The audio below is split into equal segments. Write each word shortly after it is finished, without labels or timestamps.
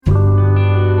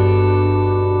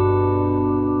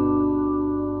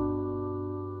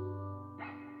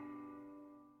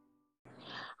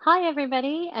Hi,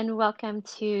 everybody, and welcome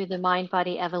to the Mind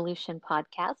Body Evolution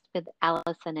podcast with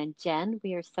Allison and Jen.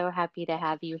 We are so happy to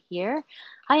have you here.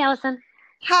 Hi, Allison.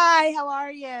 Hi, how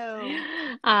are you?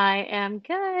 I am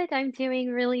good. I'm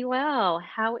doing really well.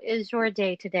 How is your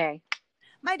day today?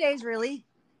 My day's really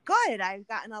good. I've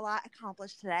gotten a lot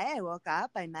accomplished today. I woke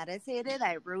up, I meditated,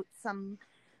 I wrote some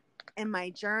in my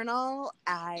journal,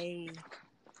 I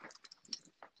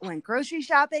went grocery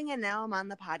shopping, and now I'm on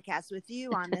the podcast with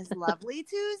you on this lovely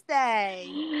Tuesday.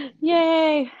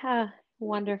 Yay!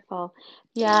 Wonderful.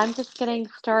 Yeah, I'm just getting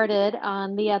started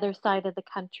on the other side of the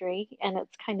country, and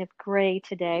it's kind of gray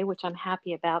today, which I'm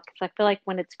happy about because I feel like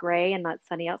when it's gray and not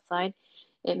sunny outside,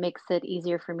 it makes it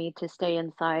easier for me to stay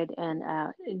inside and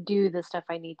do the stuff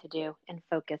I need to do and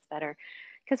focus better.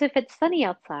 Because if it's sunny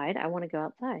outside, I want to go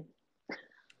outside.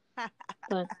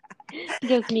 So it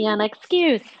gives me an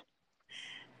excuse.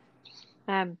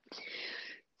 Um,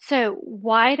 so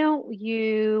why don't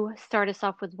you start us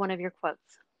off with one of your quotes?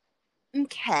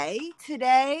 Okay,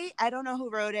 today, I don't know who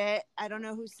wrote it, I don't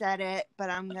know who said it, but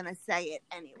I'm going to say it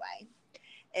anyway.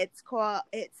 It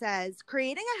says,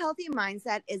 creating a healthy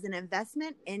mindset is an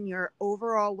investment in your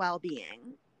overall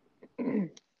well-being.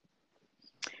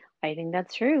 I think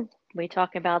that's true. We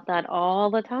talk about that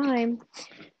all the time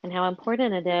and how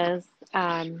important it is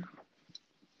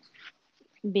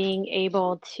being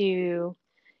able to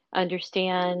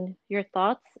understand your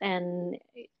thoughts and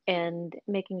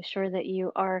making sure that you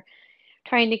are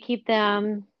trying to keep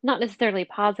them not necessarily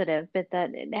positive, but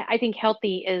that I think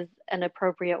healthy is an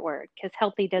appropriate word because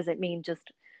healthy doesn't mean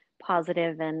just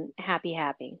positive and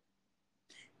happy.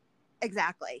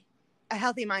 Exactly. A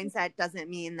healthy mindset doesn't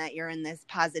mean that you're in this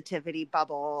positivity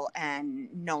bubble and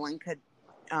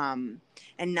and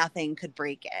nothing could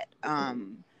break it.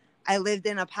 I lived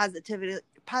in a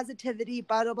positivity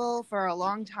bubble for a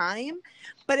long time,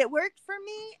 but it worked for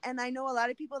me. And I know a lot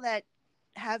of people that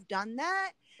have done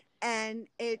that, and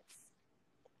it's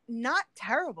not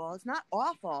terrible. It's not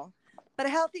awful, but a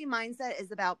healthy mindset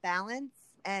is about balance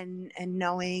and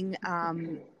knowing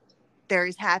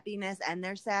there's happiness and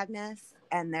there's sadness,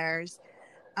 and there's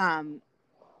um,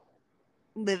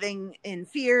 living in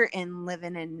fear and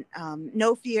living in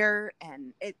no fear,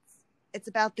 and it's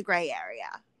about the gray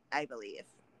area, I believe.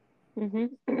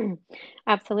 Hmm.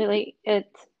 Absolutely. I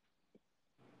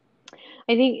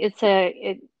think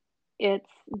it's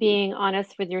being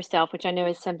honest with yourself, which I know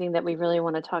is something that we really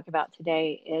want to talk about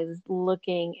today, is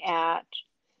looking at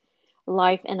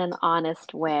life in an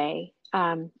honest way.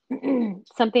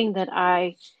 Something that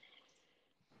I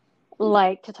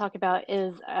like to talk about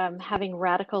is having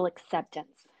radical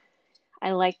acceptance.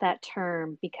 I like that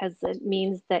term because it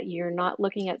means that you're not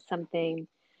looking at something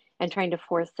and trying to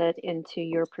force it into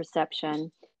your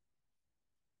perception,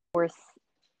 force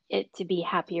it to be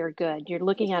happy or good. You're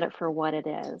looking at it for what it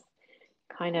is.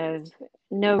 Kind of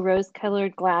no rose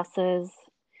colored glasses,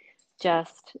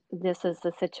 just this is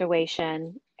the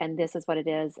situation and this is what it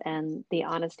is, and the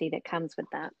honesty that comes with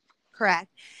that. Correct.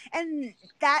 And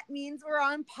that means we're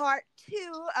on part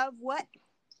two of what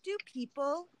do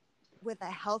people with a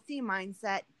healthy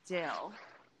mindset do.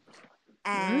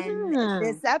 And Ah,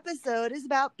 this episode is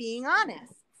about being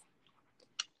honest.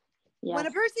 When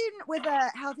yes. a person with a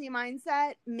healthy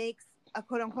mindset makes a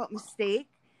quote unquote mistake,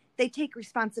 they take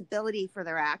responsibility for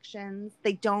their actions.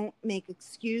 They don't make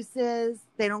excuses.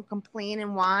 They don't complain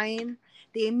and whine.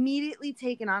 They immediately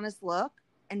take an honest look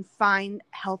and find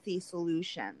healthy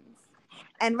solutions.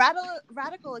 And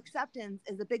radical acceptance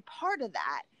is a big part of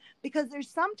that, because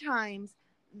there's sometimes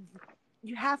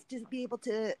you have to be able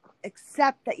to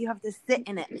accept that you have to sit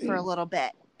in it for a little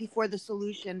bit before the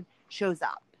solution shows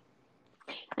up.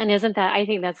 And isn't that, I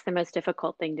think that's the most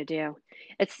difficult thing to do,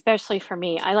 especially for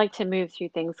me. I like to move through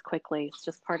things quickly. It's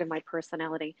just part of my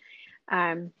personality.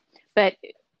 Um, but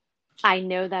I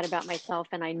know that about myself,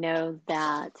 and I know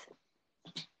that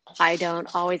I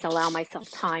don't always allow myself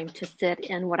time to sit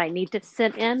in what I need to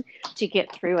sit in to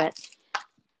get through it,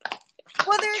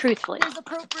 Well, truthfully. there's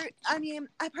appropriate. I mean,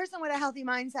 a person with a healthy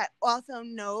mindset also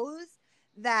knows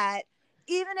that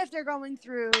even if they're going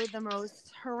through the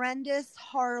most horrendous,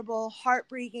 horrible,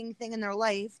 heartbreaking thing in their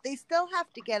life, they still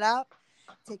have to get up,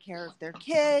 take care of their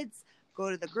kids, go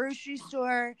to the grocery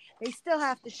store. They still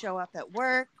have to show up at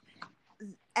work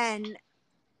and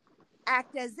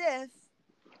act as if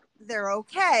they're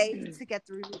okay to get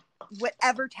through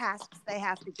whatever tasks they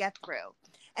have to get through.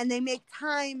 And they make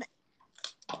time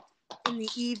in the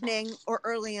evening or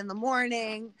early in the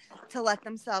morning to let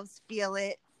themselves feel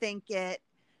it, think it,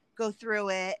 go through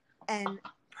it, and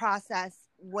process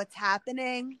what's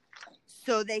happening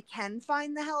so they can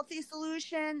find the healthy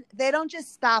solution. They don't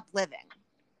just stop living.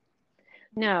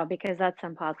 No, because that's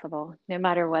impossible, no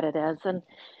matter what it is. And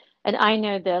I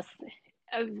know this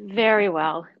very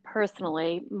well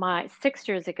personally. My 6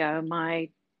 years ago, my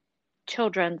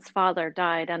children's father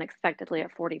died unexpectedly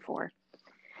at 44.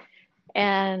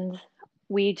 And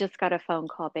we just got a phone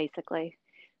call basically.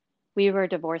 We were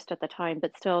divorced at the time,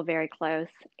 but still very close.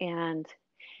 And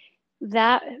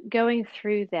that going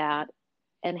through that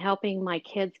and helping my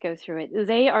kids go through it,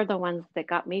 they are the ones that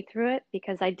got me through it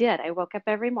because I did. I woke up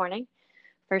every morning.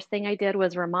 First thing I did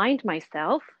was remind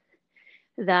myself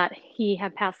that he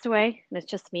had passed away and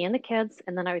it's just me and the kids.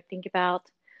 And then I would think about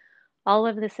all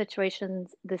of the situation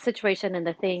and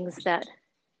the things that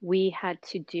we had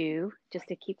to do just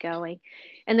to keep going.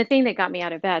 And the thing that got me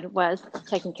out of bed was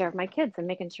taking care of my kids and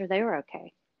making sure they were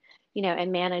okay,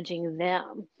 and managing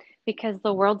them because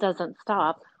the world doesn't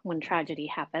stop when tragedy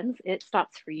happens. It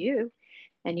stops for you.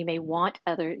 And you want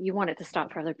it to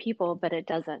stop for other people, but it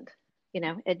doesn't,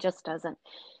 it just doesn't.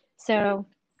 So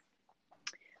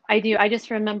I do. I just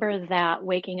remember that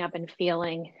waking up and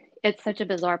feeling it's such a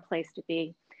bizarre place to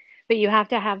be. But you have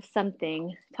to have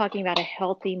something talking about a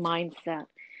healthy mindset.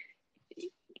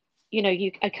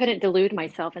 I couldn't delude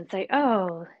myself and say,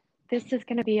 "Oh, this is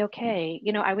going to be okay."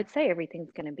 I would say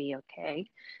everything's going to be okay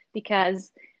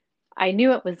because I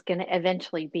knew it was going to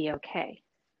eventually be okay.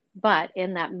 But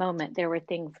in that moment, there were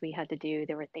things we had to do,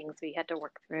 there were things we had to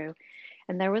work through,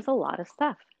 and there was a lot of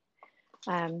stuff.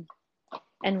 Um,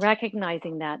 and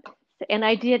recognizing that, and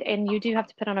I did, and you do have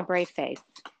to put on a brave face.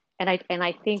 And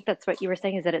I think that's what you were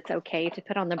saying is that it's okay to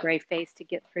put on the brave face to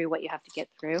get through what you have to get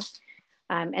through,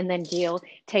 and then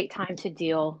take time to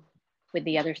deal with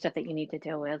the other stuff that you need to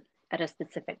deal with at a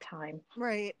specific time.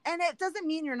 Right. And it doesn't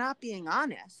mean you're not being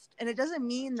honest. And it doesn't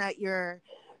mean that you're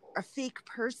a fake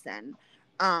person.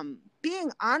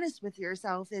 Being honest with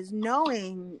yourself is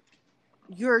knowing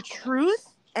your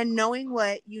truth and knowing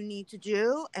what you need to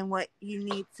do and what you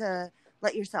need to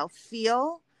let yourself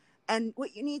feel and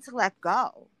what you need to let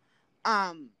go.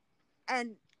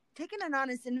 And taking an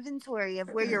honest inventory of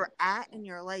where you're at in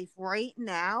your life right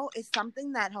now is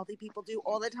something that healthy people do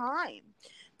all the time.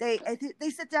 They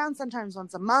sit down sometimes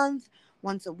once a month,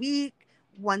 once a week,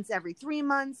 once every 3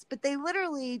 months, but they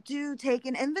literally do take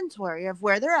an inventory of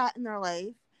where they're at in their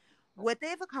life, what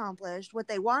they've accomplished, what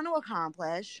they want to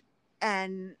accomplish,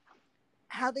 and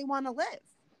how they want to live.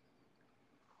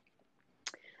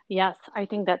 Yes, I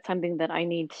think that's something that I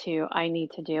need to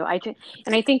do.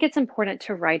 And I think it's important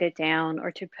to write it down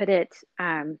or to put it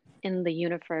in the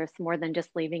universe more than just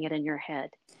leaving it in your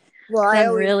head. Well, Because I I'm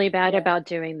always, really bad yeah. about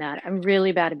doing that. I'm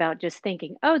really bad about just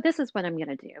thinking, oh, this is what I'm going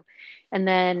to do. And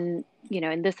then,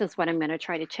 and this is what I'm going to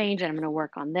try to change and I'm going to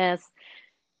work on this.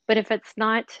 But if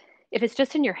it's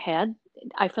just in your head,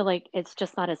 I feel like it's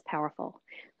just not as powerful.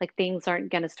 Like things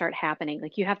aren't going to start happening.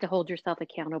 Like you have to hold yourself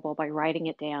accountable by writing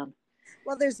it down.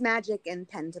 Well, there's magic in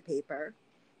pen to paper.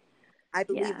 I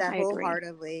believe Yeah, that I agree.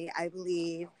 wholeheartedly. I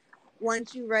believe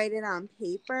once you write it on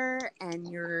paper and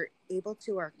you're able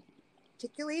to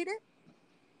articulate it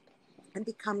and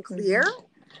become clear, Hmm.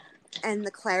 and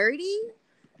the clarity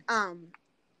um,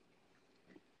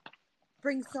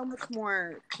 brings so much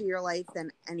more to your life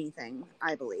than anything,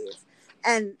 I believe.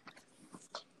 And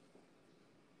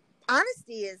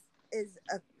honesty is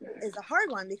a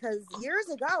hard one because years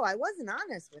ago I wasn't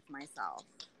honest with myself.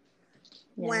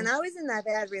 Yeah. When I was in that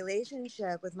bad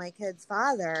relationship with my kid's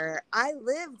father, I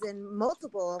lived in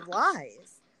multiple of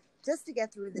lies just to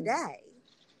get through the day.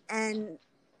 And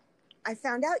I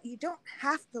found out you don't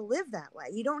have to live that way.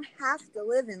 You don't have to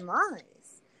live in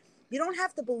lies. You don't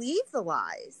have to believe the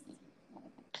lies.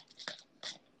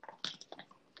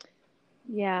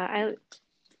 Yeah,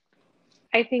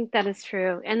 I think that is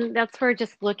true. And that's where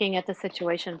just looking at the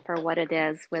situation for what it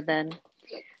is within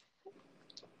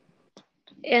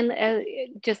and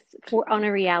just for on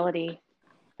a reality.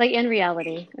 Like in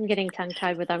reality, I'm getting tongue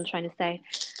tied with what I'm trying to say.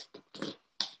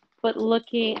 But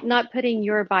not putting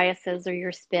your biases or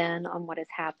your spin on what is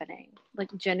happening, like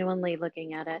genuinely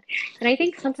looking at it. And I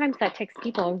think sometimes that takes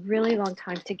people a really long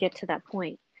time to get to that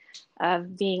point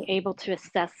of being able to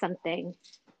assess something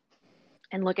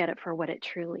and look at it for what it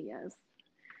truly is.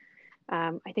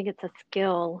 I think it's a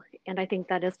skill, and I think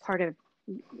that is part of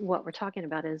what we're talking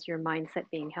about is your mindset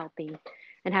being healthy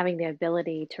and having the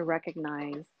ability to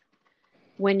recognize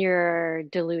when you're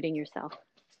deluding yourself.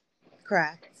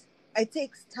 Correct. It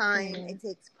takes time, Mm-hmm. it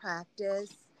takes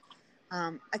practice.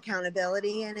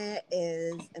 Accountability in it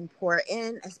is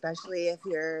important, especially if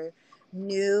you're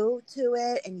new to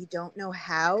it and you don't know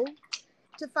how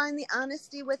to find the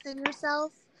honesty within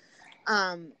yourself.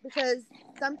 Because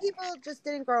some people just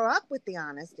didn't grow up with the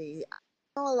honesty.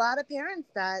 I know a lot of parents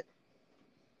that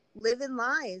live in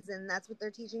lies, and that's what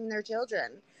they're teaching their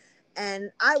children.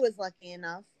 And I was lucky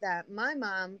enough that my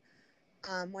mom,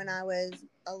 when I was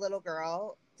a little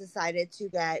girl, decided to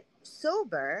get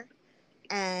sober,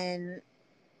 and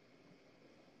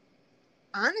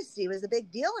honesty was a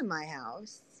big deal in my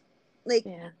house. Like,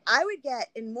 Yeah. I would get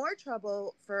in more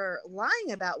trouble for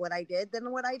lying about what I did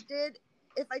than what I did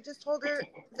if I just told her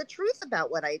the truth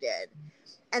about what I did.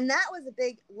 And that was a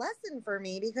big lesson for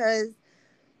me because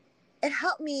it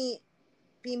helped me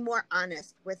be more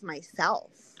honest with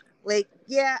myself. Like,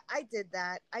 yeah, I did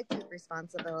that. I took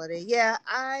responsibility. Yeah,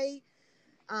 I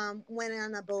went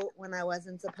on a boat when I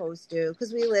wasn't supposed to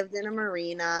because we lived in a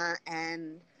marina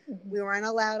and Mm-hmm. we weren't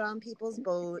allowed on people's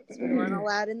boats. We weren't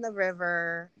allowed in the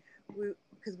river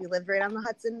because we lived right on the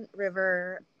Hudson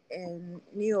River in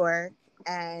New York.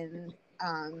 And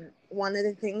one of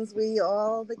the things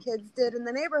all the kids did in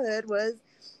the neighborhood was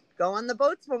go on the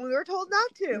boats when we were told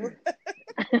not to.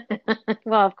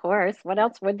 Well, of course. What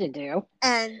else would you do?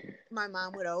 And my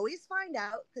mom would always find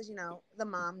out because, the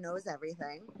mom knows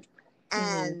everything.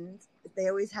 Mm-hmm. And they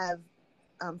always have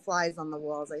flies on the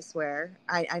walls, I swear.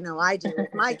 I know I do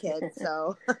with my kids,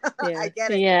 so I Yeah.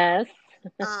 get it Yes.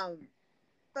 now.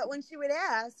 But when she would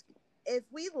ask, if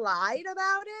we lied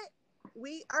about it,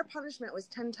 our punishment was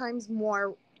 10 times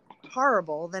more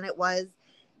horrible than it was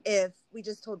if we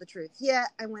just told the truth. Yeah,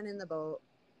 I went in the boat.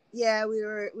 Yeah, we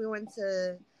went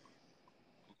to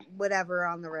whatever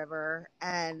on the river,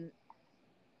 and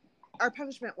our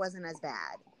punishment wasn't as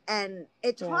bad. And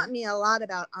it Yeah. taught me a lot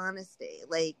about honesty.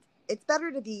 Like, it's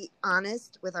better to be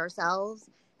honest with ourselves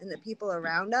and the people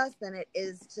around us than it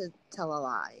is to tell a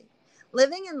lie.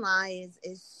 Living in lies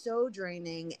is so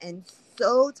draining and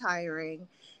so tiring,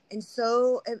 and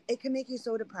it can make you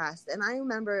so depressed. And I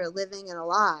remember living in a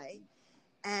lie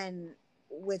and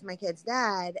with my kid's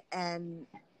dad, and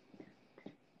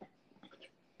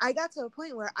I got to a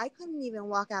point where I couldn't even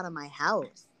walk out of my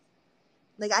house.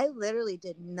 Like, I literally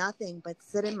did nothing but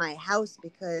sit in my house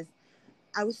because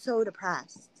I was so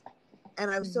depressed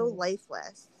and I was so Mm-hmm.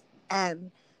 lifeless.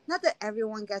 And not that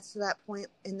everyone gets to that point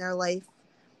in their life,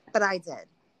 but I did.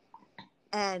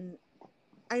 And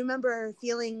I remember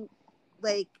feeling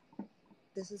like,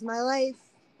 this is my life.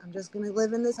 I'm just going to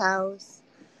live in this house.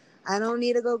 I don't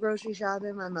need to go grocery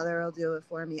shopping. My mother will do it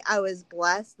for me. I was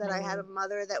blessed that I had a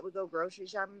mother that would go grocery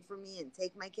shopping for me and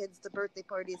take my kids to birthday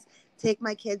parties, take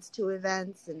my kids to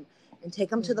events, and take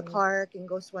them to the Mm-hmm. park and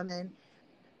go swimming.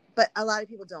 But a lot of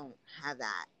people don't have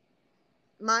that.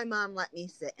 My mom let me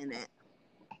sit in it,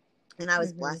 and I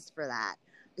was Mm-hmm. blessed for that.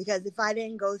 Because if I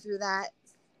didn't go through that,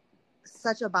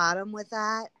 such a bottom with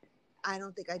that, I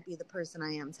don't think I'd be the person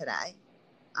I am today,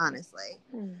 honestly.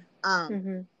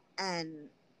 Mm-hmm. And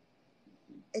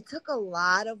it took a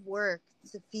lot of work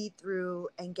to feed through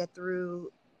and get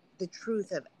through the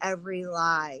truth of every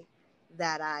lie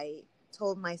that I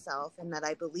told myself and that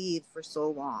I believed for so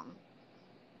long.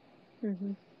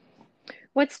 Mm-hmm.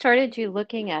 What started you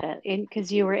looking at it?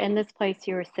 Because you were in this place,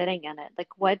 you were sitting in it. Like,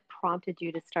 what prompted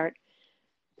you to start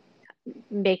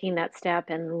making that step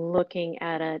and looking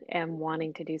at it and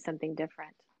wanting to do something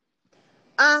different?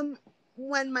 Um,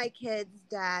 when my kid's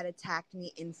dad attacked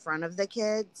me in front of the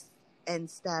kids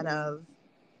instead Mm-hmm. of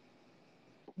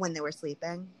when they were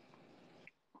sleeping,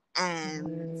 and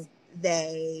Mm-hmm.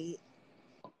 they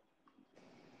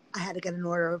I had to get an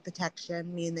order of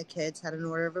protection. Me and the kids had an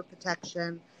order of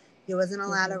protection. He wasn't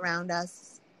allowed Mm-hmm. around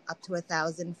us up to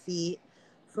 1,000 feet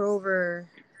for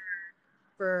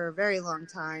a very long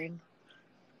time.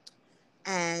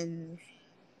 And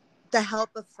the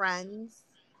help of friends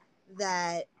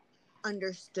that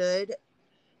understood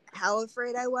how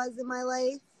afraid I was in my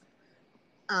life,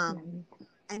 Mm-hmm.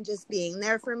 and just being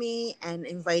there for me and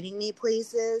inviting me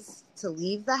places to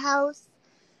leave the house.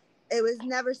 It was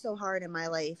never so hard in my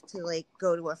life to like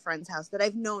go to a friend's house that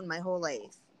I've known my whole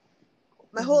life.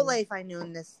 My whole Mm-hmm. life I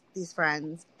knew these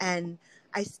friends, and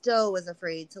I still was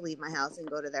afraid to leave my house and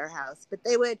go to their house, but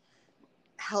they would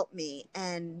help me.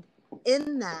 And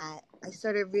in that, I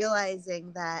started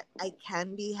realizing that I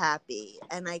can be happy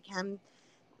and I can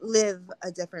live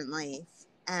a different life.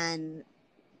 And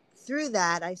through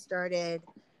that, I started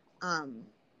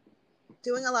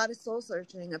doing a lot of soul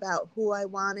searching about who I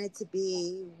wanted to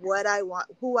be,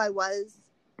 who I was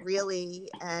really,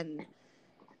 and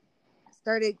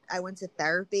I went to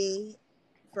therapy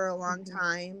for a long Mm-hmm.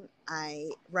 time. I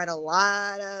read a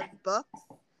lot of books,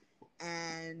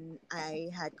 and I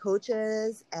had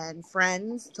coaches and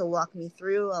friends to walk me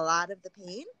through a lot of the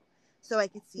pain so I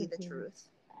could see the Mm-hmm. truth.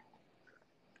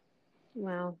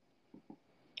 Wow.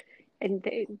 And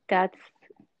that's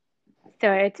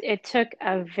so it took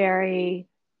a very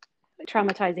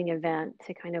traumatizing event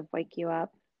to kind of wake you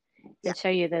up Yeah. and show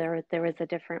you that there was a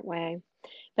different way.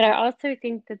 But I also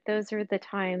think that those are the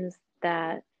times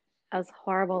that, as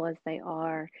horrible as they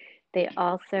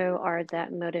also are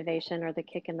that motivation or the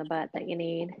kick in the butt that you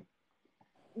need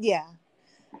Yeah.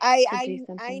 to do I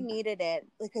something. needed it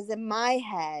because in my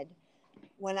head,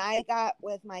 when I got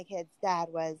with my kid's dad,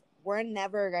 was we're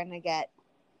never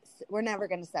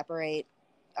gonna separate.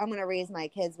 I'm gonna raise my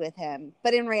kids with him.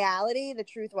 But in reality, the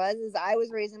truth was is I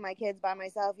was raising my kids by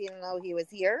myself, even though he was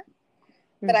here.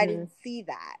 But I Hmm. didn't see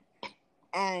that,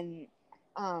 and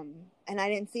and I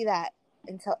didn't see that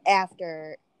until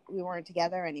after we weren't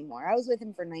together anymore. I was with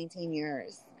him for 19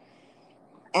 years,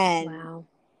 and Wow.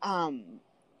 um,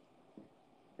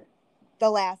 the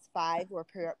last 5 were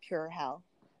pure hell,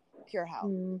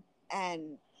 Mm.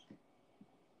 and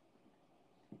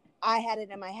I had it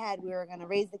in my head we were going to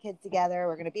raise the kids together,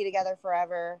 we're going to be together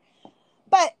forever.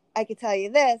 But I could tell you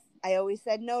this, I always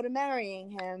said no to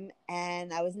marrying him,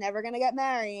 and I was never going to get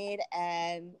married,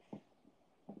 and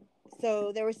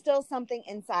so there was still something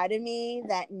inside of me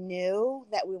that knew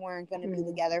that we weren't going to be Mm.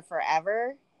 together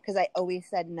forever because I always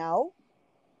said no.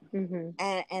 Hmm.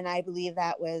 And I believe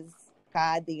that was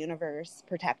God, the universe,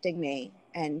 protecting me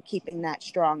and keeping that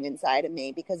strong inside of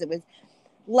me because it was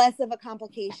less of a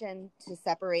complication to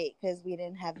separate because we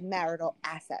didn't have marital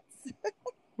assets.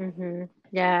 Hmm.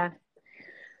 Yeah.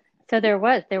 So there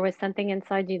was something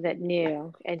inside you that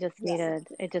knew. Yes.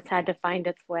 It just had to find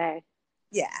its way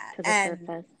Yeah. to the And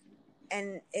surface.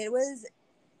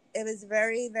 it was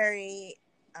very, very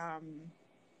um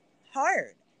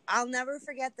hard. I'll never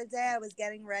forget the day I was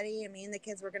getting ready and me and the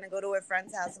kids were gonna go to a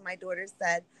friend's house and my daughter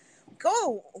said,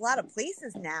 go a lot of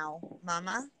places now,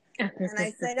 Mama. And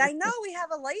I said, I know we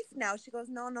have a life now. She goes,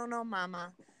 no, no, no,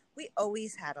 Mama. We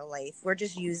always had a life. We're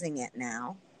just using it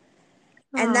now.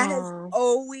 And that has Oh,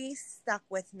 always stuck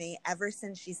with me ever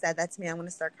since she said that to me. I'm going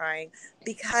to start crying I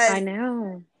because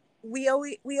know. we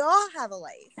all have a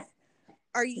life.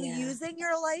 Are you Yeah. using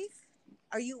your life?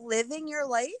 Are you living your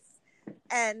life?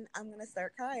 And I'm going to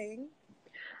start crying.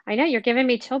 I know you're giving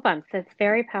me chill bumps. It's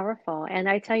very powerful. And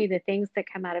I tell you, the things that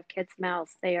come out of kids'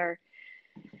 mouths,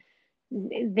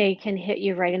 they can hit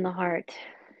you right in the heart.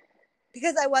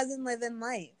 Because I wasn't living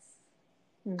life.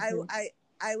 I, Hmm. I,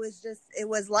 I was just, it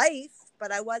was life,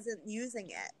 but I wasn't using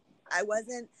it. I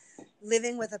wasn't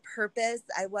living with a purpose.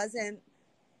 I wasn't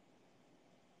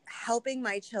helping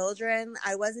my children.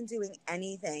 I wasn't doing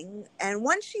anything. And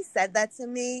once she said that to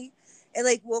me, it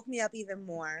like woke me up even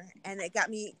more and it got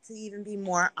me to even be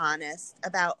more honest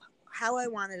about how I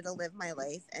wanted to live my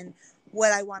life and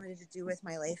what I wanted to do with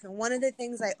my life. And one of the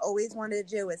things I always wanted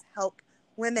to do is help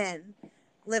women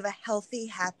live a healthy,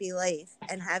 happy life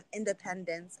and have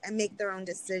independence and make their own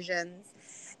decisions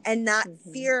and not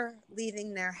Hmm. fear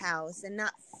leaving their house and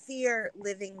not fear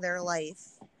living their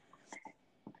life.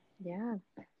 Yeah.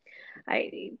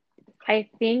 I I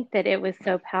think that it was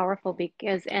so powerful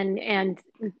because and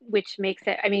which makes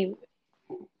it, I mean,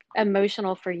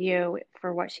 emotional for you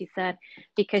for what she said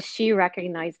because she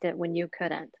recognized it when you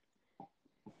couldn't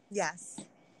Yes.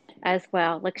 as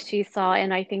well. Like she saw,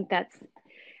 and I think that's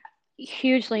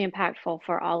hugely impactful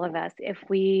for all of us if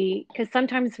we, because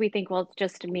sometimes we think, well, it's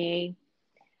just me,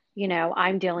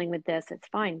 I'm dealing with this, it's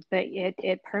fine, but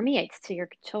it permeates to your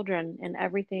children and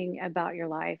everything about your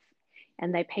life,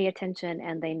 and they pay attention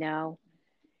and they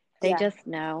Yeah. just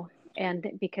know, and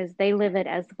because they live it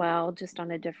as well, just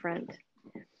on a different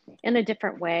in a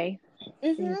different way. They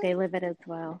Mm-hmm. live it as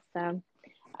well. So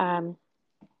um,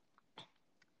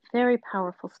 very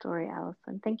powerful story,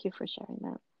 Allison. Thank you for sharing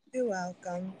that. You're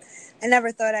welcome. I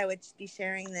never thought I would be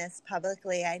sharing this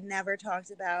publicly. I never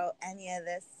talked about any of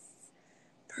this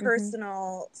Hmm.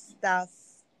 personal stuff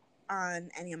on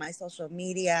any of my social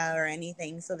media or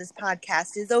anything. So this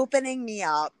podcast is opening me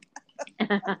up.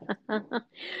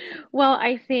 Well,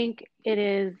 I think it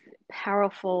is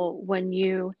powerful when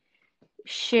you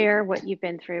share what you've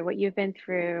been through,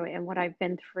 and what I've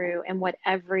been through, and what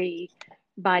everybody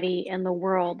in the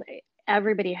world,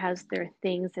 everybody has their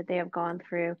things that they have gone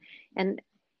through. And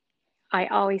I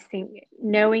always think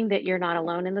knowing that you're not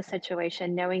alone in the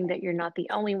situation, knowing that you're not the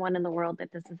only one in the world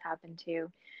that this has happened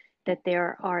to, that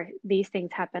there are these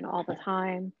things happen all the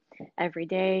time, every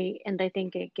day. And I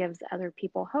think it gives other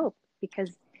people hope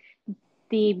because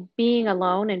the being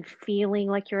alone and feeling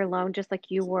like you're alone, just like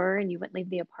you were, and you wouldn't leave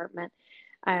the apartment.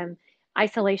 Um,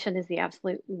 Isolation is the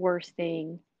absolute worst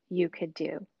thing you could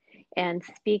do. And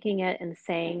speaking it and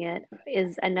saying it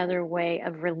is another way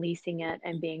of releasing it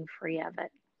and being free of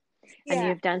it. And Yeah.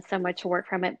 you've done so much work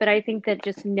from it. But I think that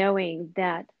just knowing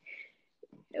that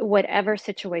whatever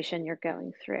situation you're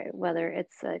going through, whether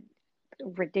it's a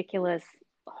ridiculous,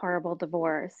 horrible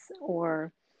divorce,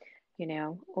 or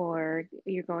or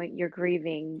you're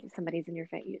grieving, somebody's in your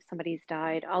family, somebody's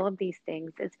died, all of these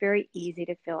things, it's very easy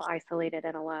to feel isolated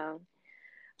and alone.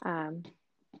 Um,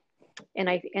 and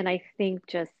I think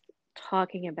just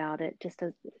talking about it just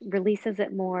releases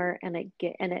it more, and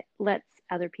it lets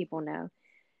other people know.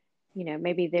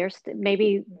 Maybe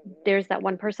there's that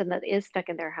one person that is stuck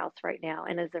in their house right now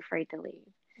and is afraid to leave,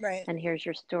 Right. and hears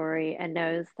your story and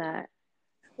knows that,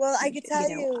 Well, I could you tell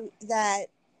know, you that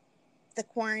the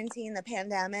quarantine, the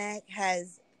pandemic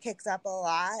has kicks up a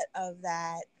lot of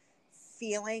that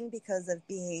feeling because of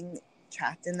being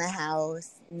trapped in the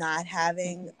house, not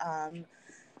having,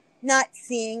 not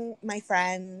seeing my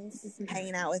friends,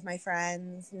 hanging out with my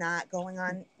friends, not going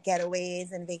on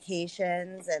getaways and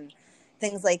vacations and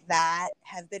things like that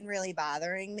have been really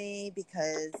bothering me,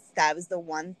 because that was the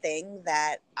one thing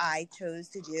that I chose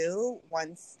to do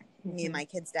once me and my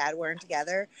kids' dad weren't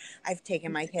together. I've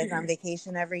taken my kids on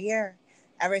vacation every year.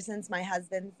 Ever since my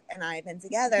husband and I have been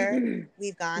together,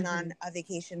 we've gone on a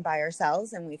vacation by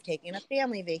ourselves, and we've taken a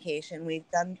family vacation. We've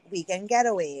done weekend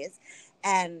getaways.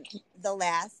 And the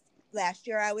last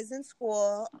year I was in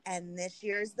school, and this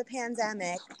year's the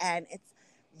pandemic, and it's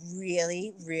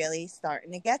really, really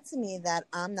starting to get to me that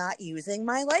I'm not using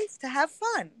my life to have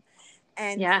fun.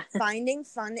 And yeah. finding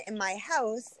fun in my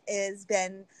house has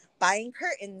been buying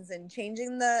curtains and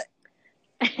changing the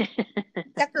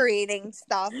decorating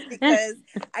stuff because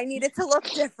I need it to look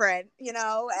different,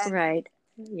 and Right.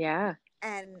 Yeah.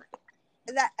 and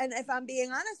and if I'm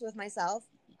being honest with myself,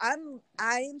 I'm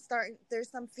starting, there's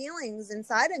some feelings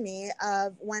inside of me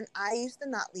of when I used to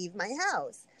not leave my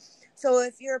house. So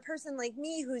if you're a person like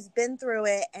me who's been through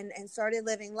it and started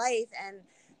living life and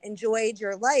enjoyed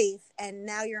your life, and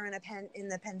now you're in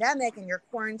the pandemic and you're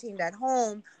quarantined at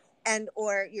home, and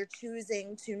or you're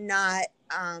choosing to not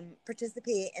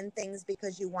participate in things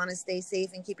because you want to stay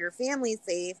safe and keep your family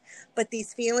safe, but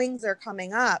these feelings are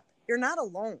coming up, you're not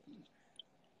alone.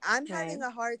 I'm Right. having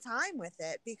a hard time with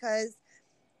it because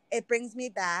it brings me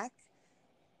back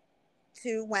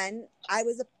to when I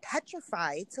was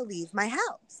petrified to leave my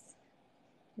house.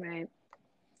 Right.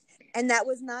 And that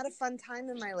was not a fun time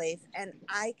in my life. And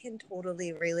I can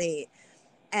totally relate.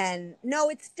 And no,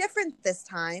 it's different this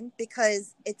time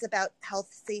because it's about health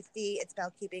safety. It's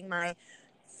about keeping my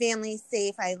family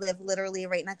safe. I live literally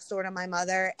right next door to my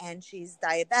mother, and she's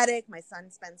diabetic. My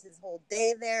son spends his whole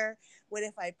day there. What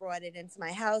if I brought it into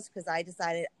my house because I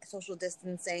decided social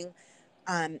distancing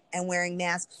and wearing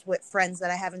masks with friends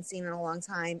that I haven't seen in a long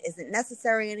time isn't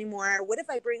necessary anymore? What if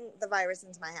I bring the virus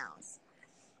into my house?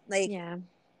 Like, Yeah.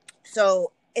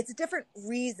 so it's a different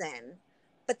reason,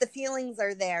 but the feelings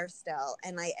are there still,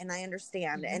 and I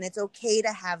understand, and it's okay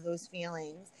to have those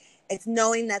feelings. It's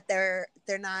knowing that they're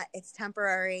not, it's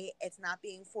temporary. It's not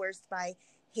being forced by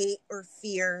hate or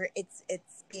fear.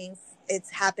 It's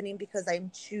happening because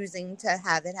I'm choosing to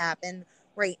have it happen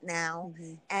right now,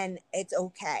 and it's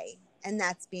okay. And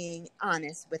that's being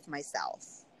honest with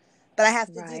myself. But I have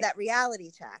to do Right. that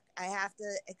reality check. I have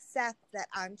to accept that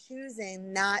I'm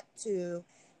choosing not to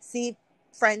see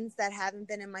friends that haven't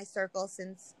been in my circle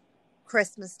since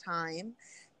Christmas time,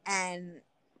 and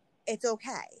it's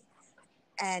okay.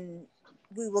 And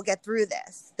we will get through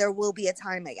this. There will be a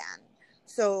time again.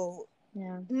 So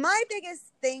Yeah. my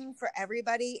biggest thing for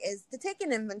everybody is to take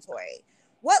an inventory.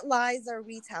 What lies are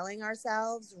we telling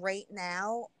ourselves right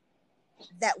now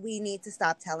that we need to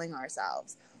stop telling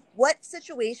ourselves? What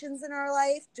situations in our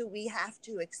life do we have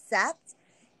to accept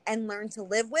and learn to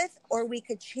live with, or we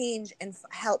could change and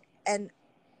help and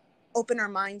open our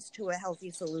minds to a healthy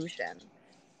solution?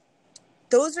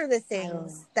 Those are the Oh.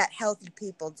 things that healthy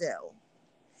people do.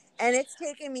 And it's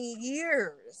taken me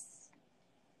years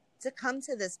to come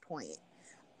to this point.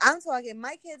 I'm talking,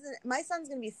 my son's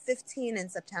going to be 15 in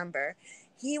September.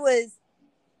 He was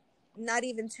not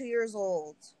even 2 years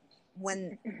old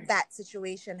when that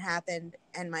situation happened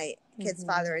and my kid's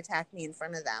father attacked me in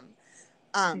front of them.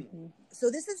 So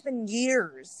this has been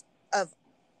years of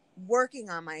working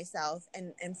on myself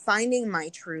and finding my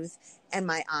truth and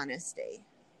my honesty.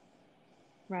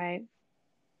 Right.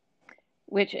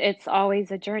 Which it's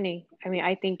always a journey. I mean,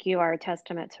 I think you are a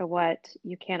testament to what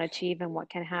you can achieve and what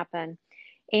can happen,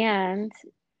 and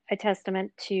a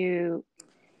testament to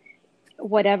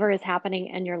whatever is happening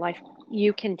in your life,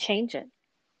 you can change it.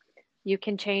 You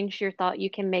can change your thought. You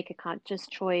can make a conscious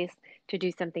choice to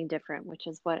do something different, which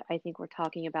is what I think we're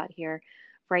talking about here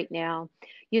right now.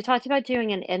 You talked about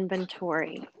doing an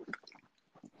inventory.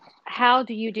 How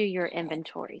do you do your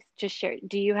inventories? Just share.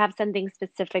 Do you have something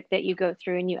specific that you go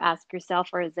through and you ask yourself,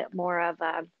 or is it more of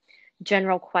a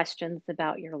general questions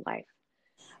about your life?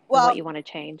 and what you want to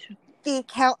change. The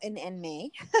accountant in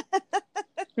me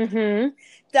Mm-hmm.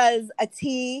 does a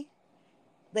T,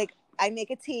 like I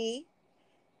make a T,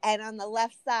 and on the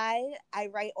left side, I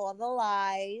write all the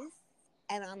lies,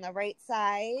 and on the right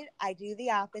side, I do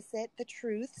the opposite, the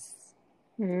truths.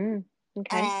 Mm-hmm.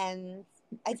 Okay. And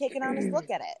I take an honest look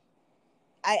at it.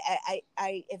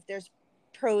 I if there's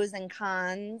pros and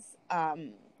cons,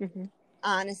 Mm-hmm.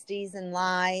 honesties and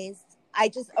lies, I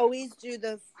just always do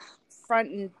the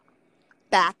front and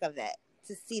back of it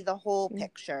to see the whole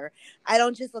picture. I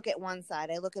don't just look at one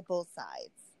side. I look at both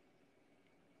sides.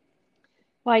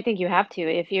 Well, I think you have to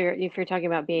if you're talking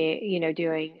about being,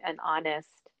 doing an honest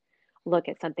look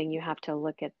at something, you have to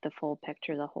look at the full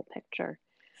picture, the whole picture.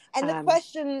 And the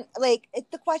question,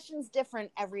 the question's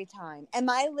different every time. Am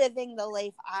I living the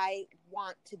life I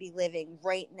want to be living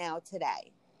right now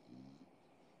today?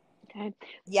 Okay.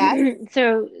 Yes.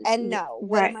 So, and no. right.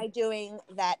 What am I doing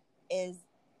that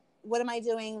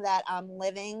I'm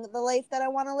living the life that I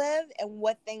want to live? And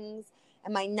what things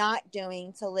am I not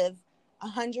doing to live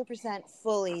 100%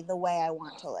 fully the way I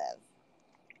want to live?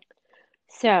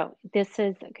 So this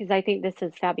is, because I think this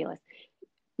is fabulous.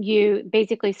 You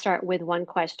basically start with one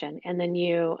question, and then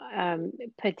you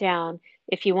put down,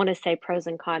 if you want to say pros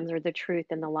and cons or the truth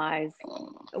and the lies,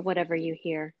 whatever you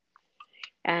hear,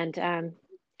 and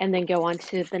then go on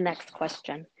to the next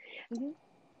question. Mm-hmm.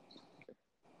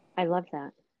 I love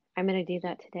that. I'm going to do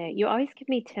that today. You always give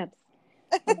me tips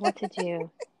of what to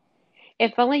do.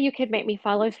 If only you could make me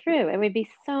follow through, it would be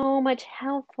so much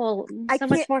much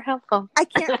more helpful. I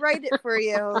can't write it for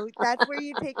you. That's where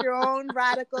you take your own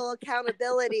radical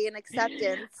accountability and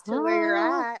acceptance to where you're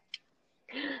at.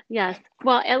 Yes.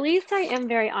 Well, at least I am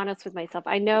very honest with myself.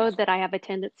 I know that I have a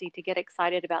tendency to get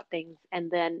excited about things and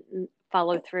then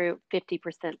follow through 50%,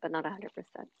 but not 100%.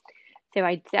 So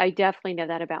I definitely know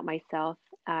that about myself.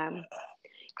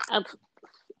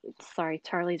 Sorry,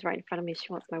 Charlie's right in front of me.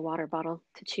 She wants my water bottle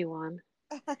to chew on.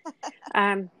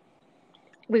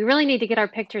 We really need to get our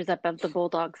pictures up of the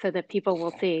bulldog so that people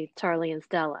will see Charlie and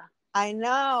Stella. I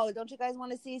know. Don't you guys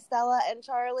want to see Stella and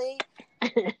Charlie?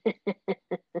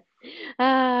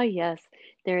 Yes.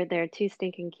 They're too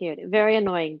stinking cute. Very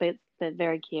annoying, but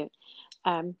very cute.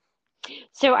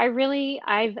 So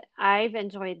I've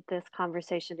enjoyed this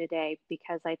conversation today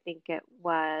because I think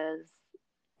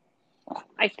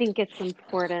it's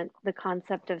important, the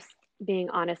concept of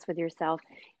being honest with yourself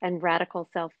and radical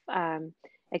self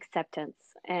acceptance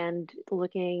and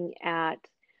looking at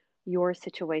your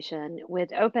situation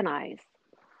with open eyes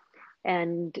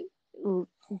and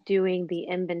doing the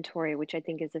inventory, which I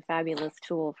think is a fabulous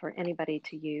tool for anybody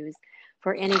to use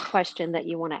for any question that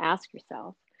you want to ask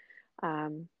yourself.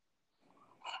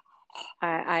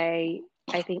 I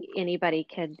think anybody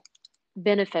could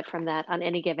benefit from that on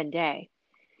any given day.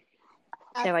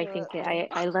 So I think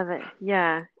I love it.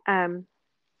 Yeah.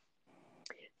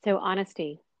 So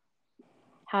honesty,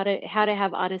 how to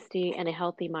have honesty and a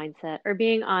healthy mindset, or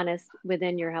being honest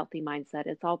within your healthy mindset.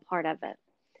 It's all part of it.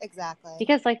 Exactly.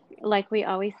 Because like we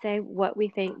always say, what we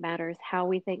think matters, how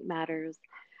we think matters,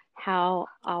 how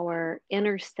our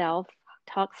inner self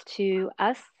talks to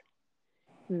us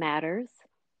matters.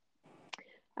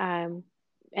 And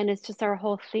it's just our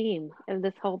whole theme of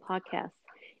this whole podcast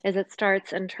is it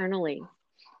starts internally.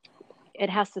 It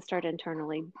has to start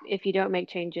internally. If you don't make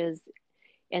changes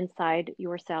inside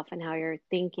yourself and how you're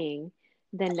thinking,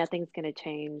 then nothing's going to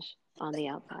change on the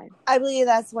outside. I believe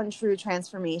that's when true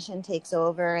transformation takes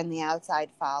over and the outside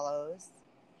follows.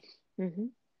 Mm-hmm.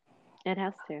 It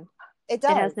has to. It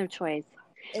does. It has no choice.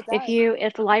 It does.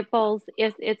 It's light bulbs,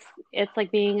 it's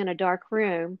like being in a dark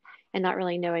room and not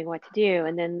really knowing what to do,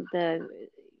 and then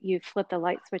you flip the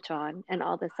light switch on, and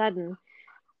all of a sudden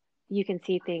you can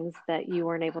see things that you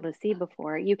weren't able to see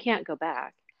before. You can't go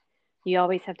back. You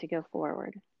always have to go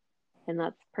forward, and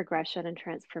that's progression and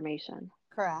transformation.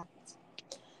 Correct.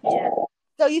 Yeah.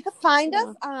 So you can find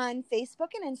us on Facebook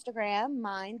and Instagram,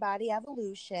 Mind Body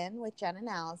Evolution with Jen and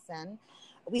Allison.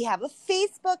 We have a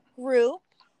Facebook group,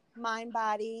 Mind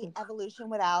Body Evolution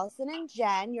with Allison and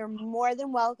Jen. You're more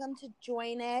than welcome to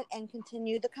join it and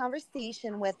continue the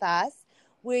conversation with us.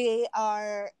 We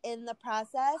are in the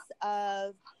process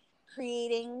of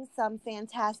creating some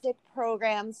fantastic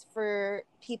programs for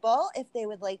people if they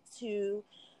would like to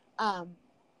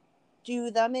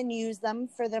do them and use them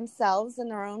for themselves in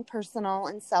their own personal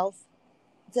and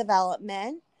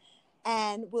self-development.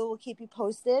 And we will keep you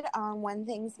posted on when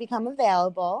things become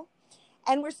available.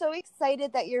 And we're so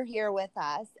excited that you're here with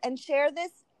us. And share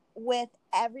this with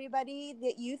everybody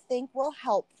that you think will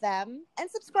help them. And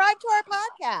subscribe to our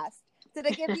podcast. Did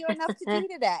I give you enough to do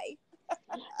today?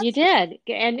 You did.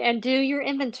 And do your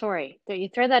inventory. So you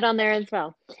throw that on there as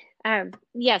well.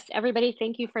 Yes, everybody,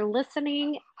 thank you for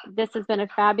listening. This has been a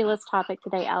fabulous topic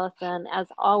today, Allison. As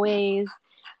always,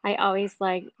 I always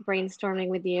like brainstorming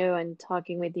with you and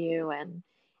talking with you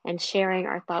and sharing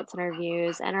our thoughts and our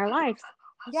views and our lives.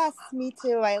 Yes, me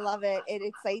too. I love it. It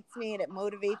excites me and it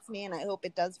motivates me, and I hope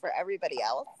it does for everybody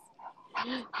else.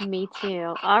 Me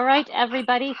too. All right,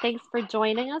 everybody, thanks for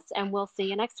joining us, and we'll see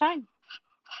you next time.